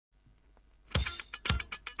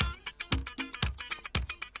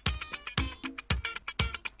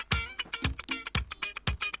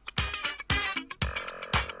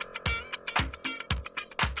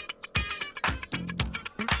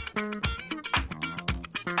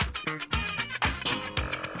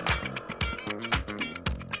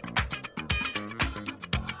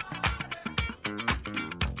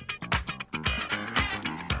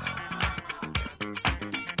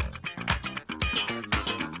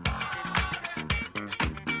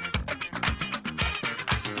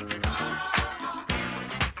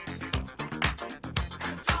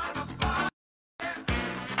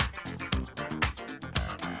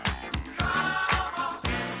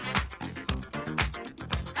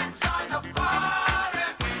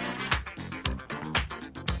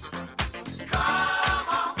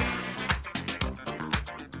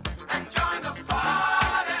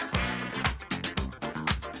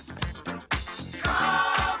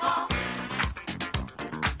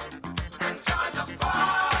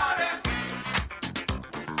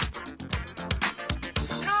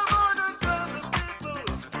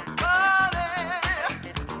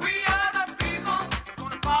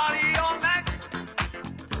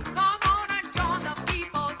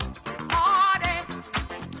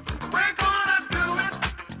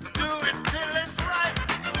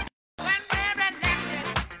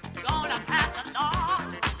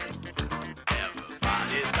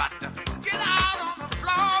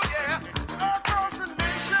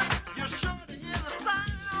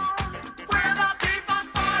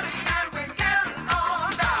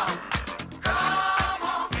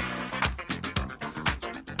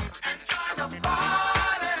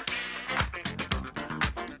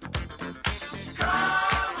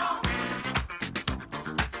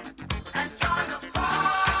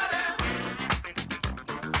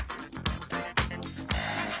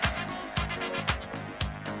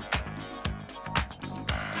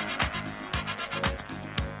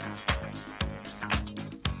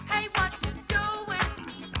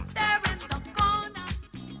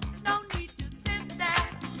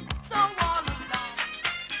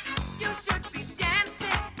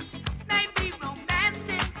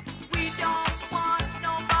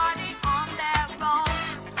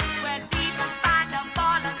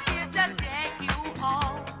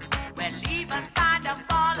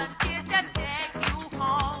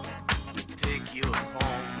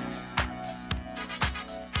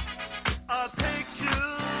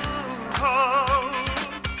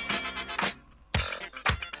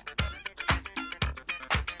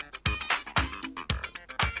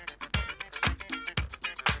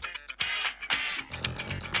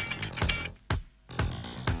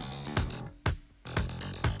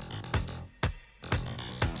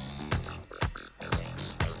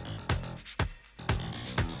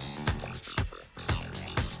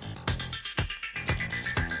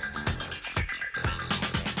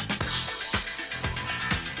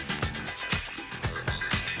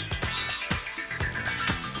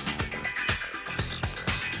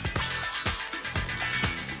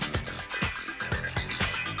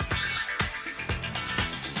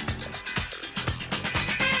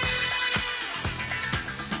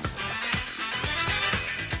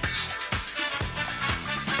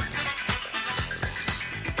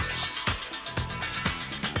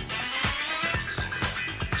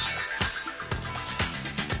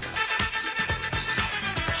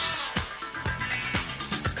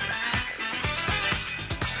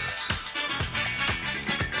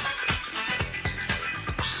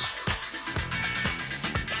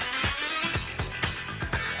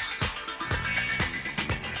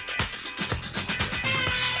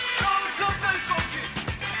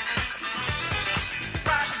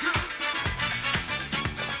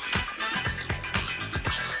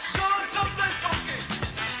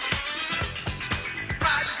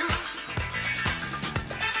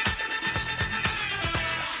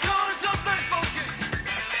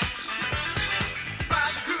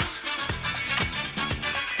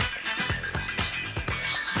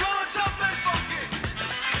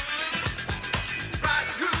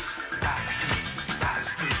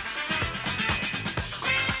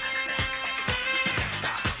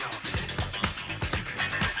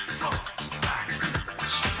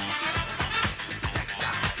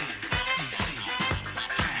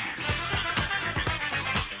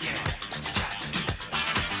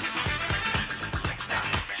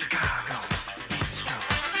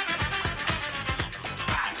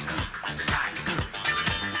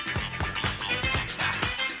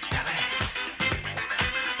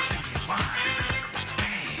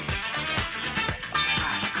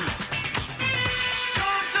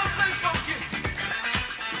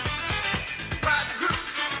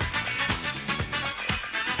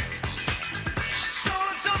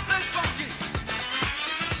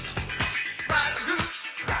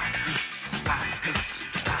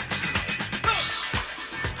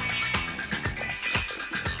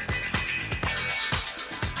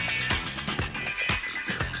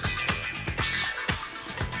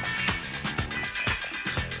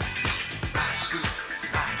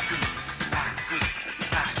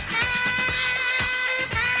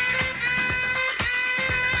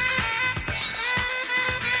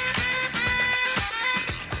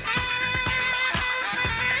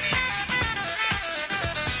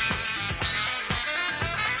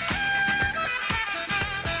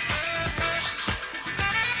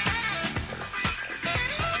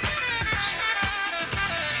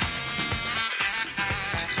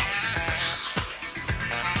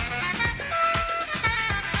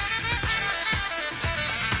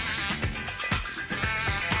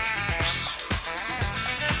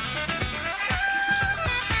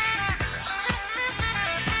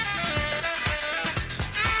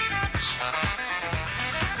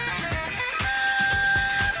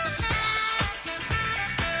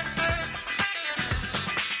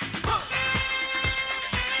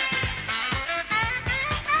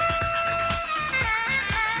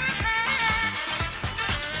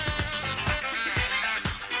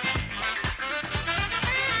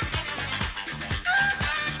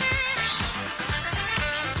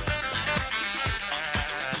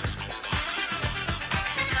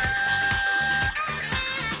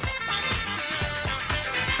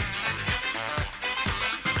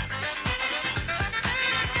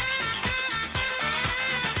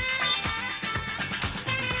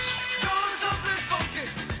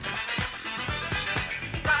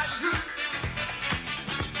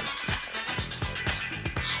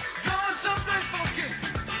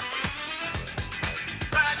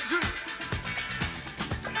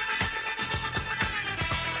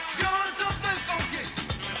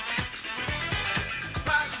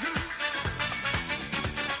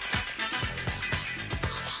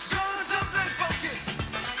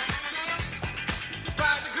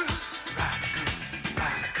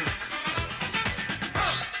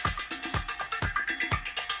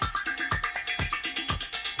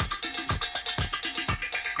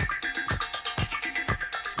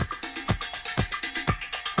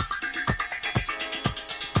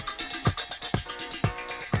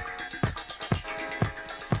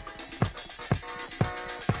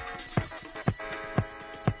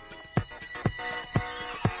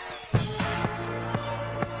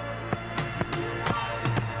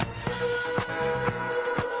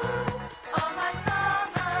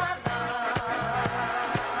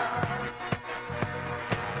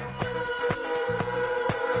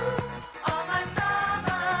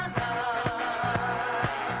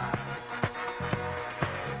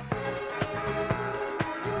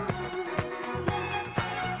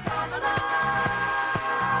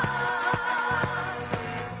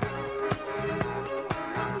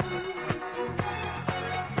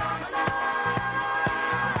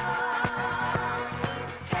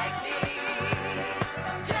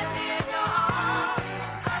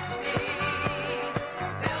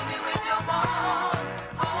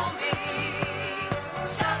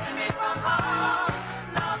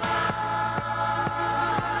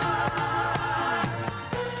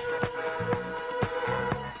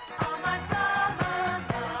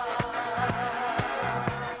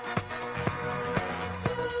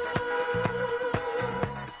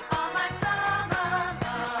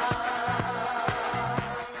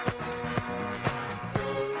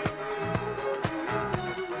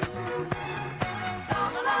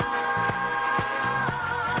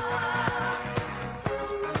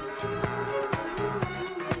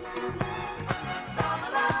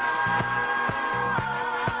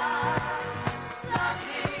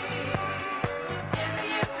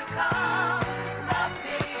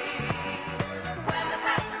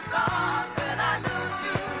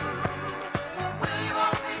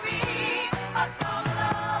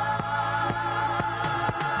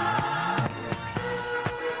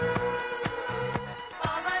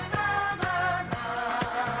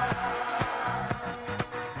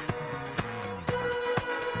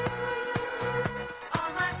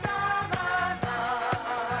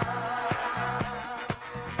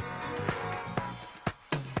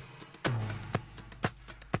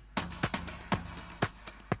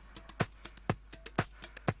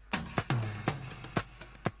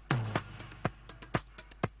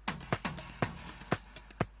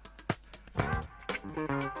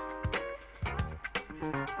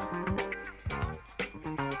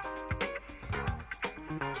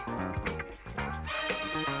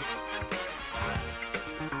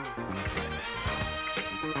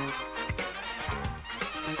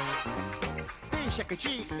Deixa que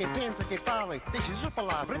diga, quem pensa, quem fala, deixa sua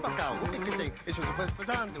palavra, vem pra cá, o que que tem? Isso eu vou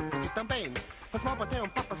fazendo, você também. Faz mal bater um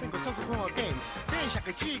papo sem gostoso com alguém. Deixa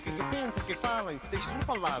que diga, quem pensa, quem fala, deixa sua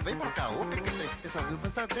palavra, vem pra cá, o que que tem? Isso eu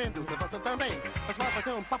vou fazendo, você também. Faz mal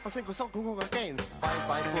bater um papo sem gostoso com alguém.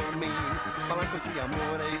 Vai por mim, falando de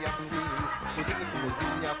amor é assim. Cozinha com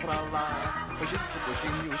cozinha pra lá, beijinho com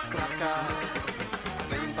beijinhos pra cá.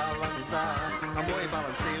 Vem balançar, amor e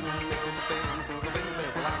balanceiro, meu bem. Tô vendo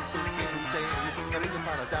meu balanço, quem tem carinho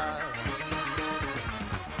para dar.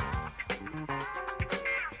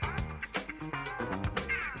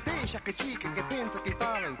 Deixa que diga, que pensa, que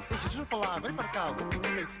falem. Deixa sua palavra, vem para cá, o que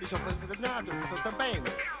tem? Deixa eu fazer nada, você também.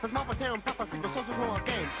 Faz mal bater um papo assim gostoso com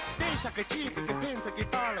alguém. Deixa que diga, que pensa, que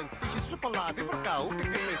falem. Deixa sua palavra, vem para cá, o que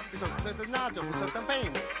tem? Deixa eu fazer nada, você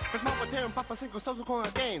também. Faz mal bater um papo assim gostoso com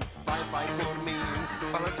alguém. Vai por mim,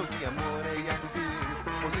 falando de amor é assim.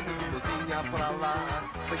 Cozinha de cozinha pra lá,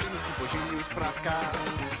 beijinho de beijinhos pra cá.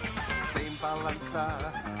 Vem balançar,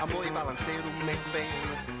 amor e balanceiro, meu bem.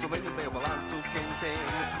 Subindo meu balanço, quem tem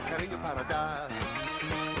carinho para dar.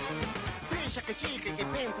 Deixa que diga, quem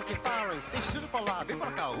pensa, que falem. Deixa tudo pra lá, vem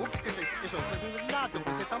pra cá, o que tem? Deixa eu fazer nada,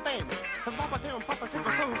 você também. Faz mal bater um papo sem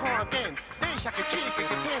gostoso com alguém. Deixa que diga, quem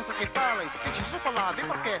pensa, que falem. Deixa tudo pra lá, vem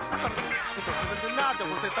pra cá. Deixa eu fazer nada,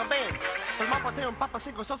 você também. Faz mal bater um papo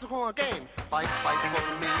sem gostoso com alguém. Vai por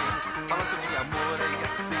mim, falando de amor é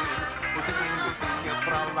assim. Você tem cozinha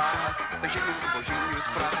pra lá, beijinhos com beijinhos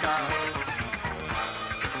pra cá.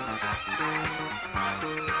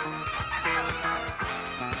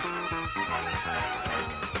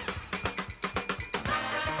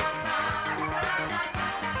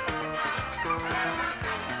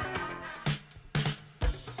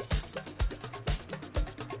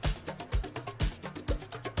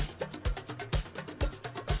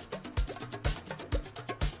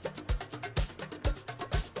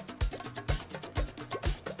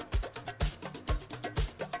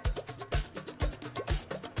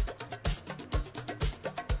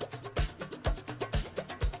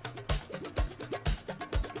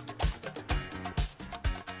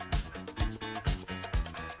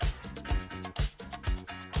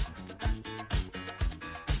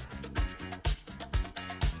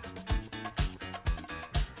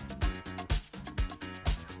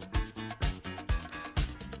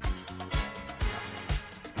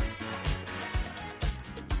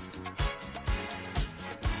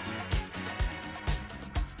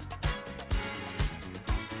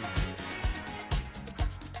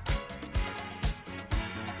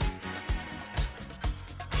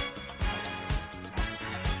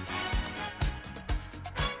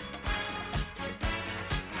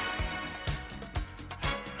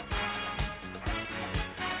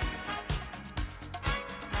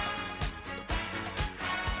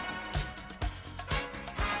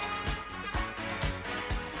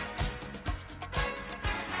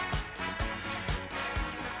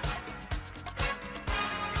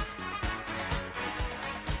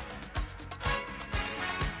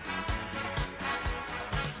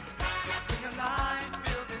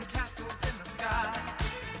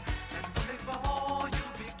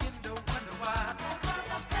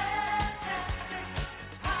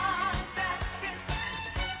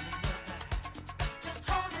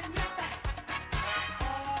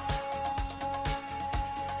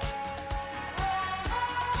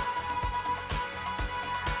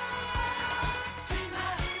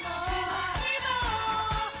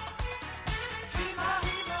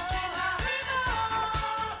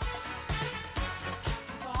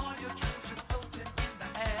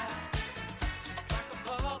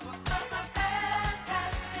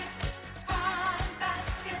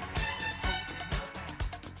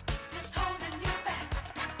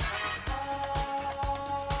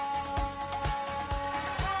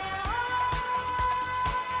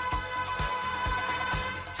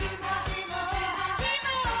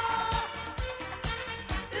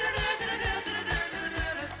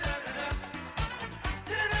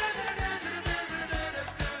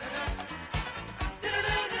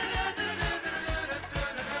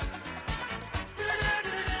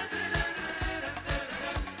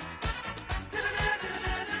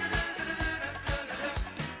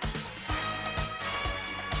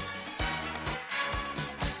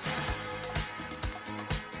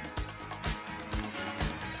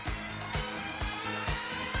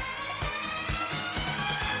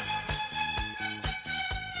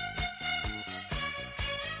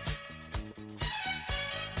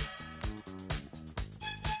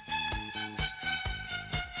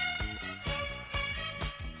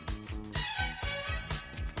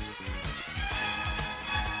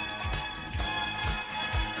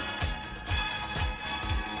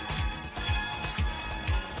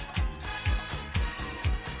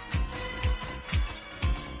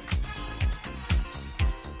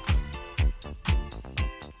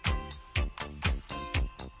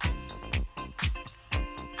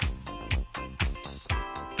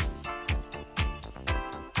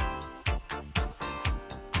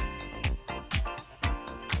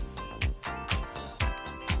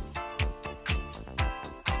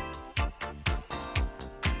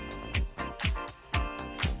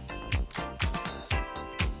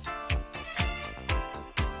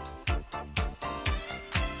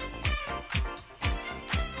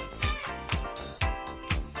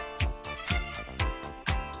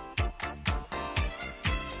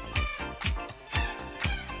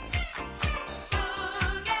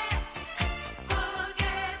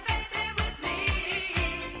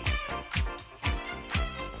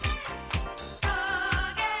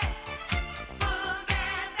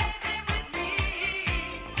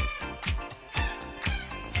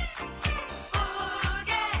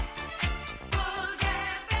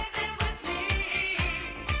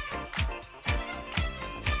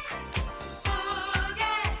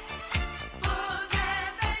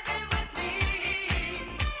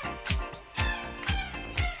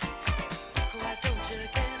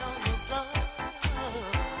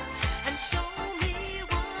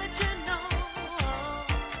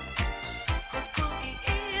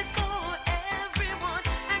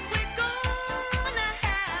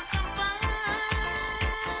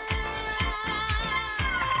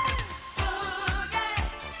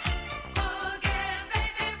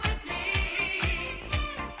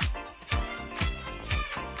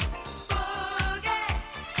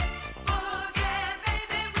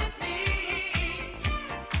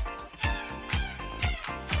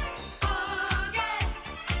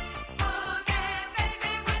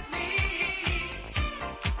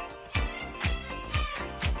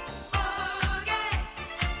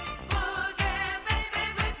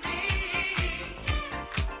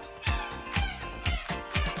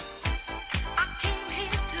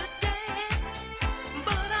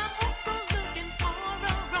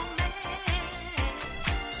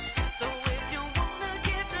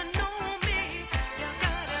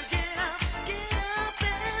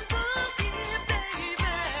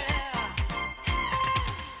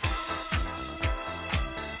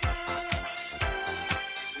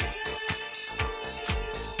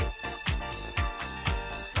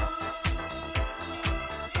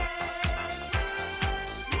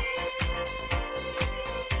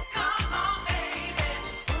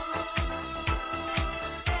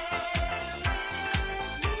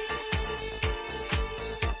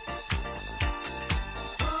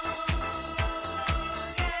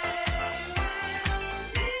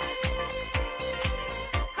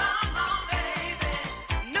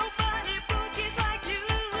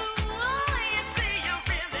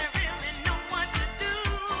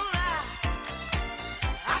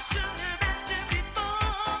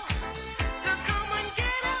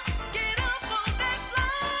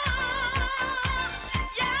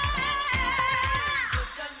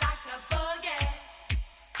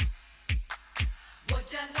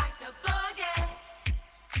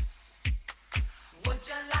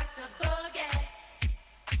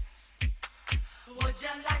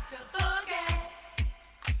 just like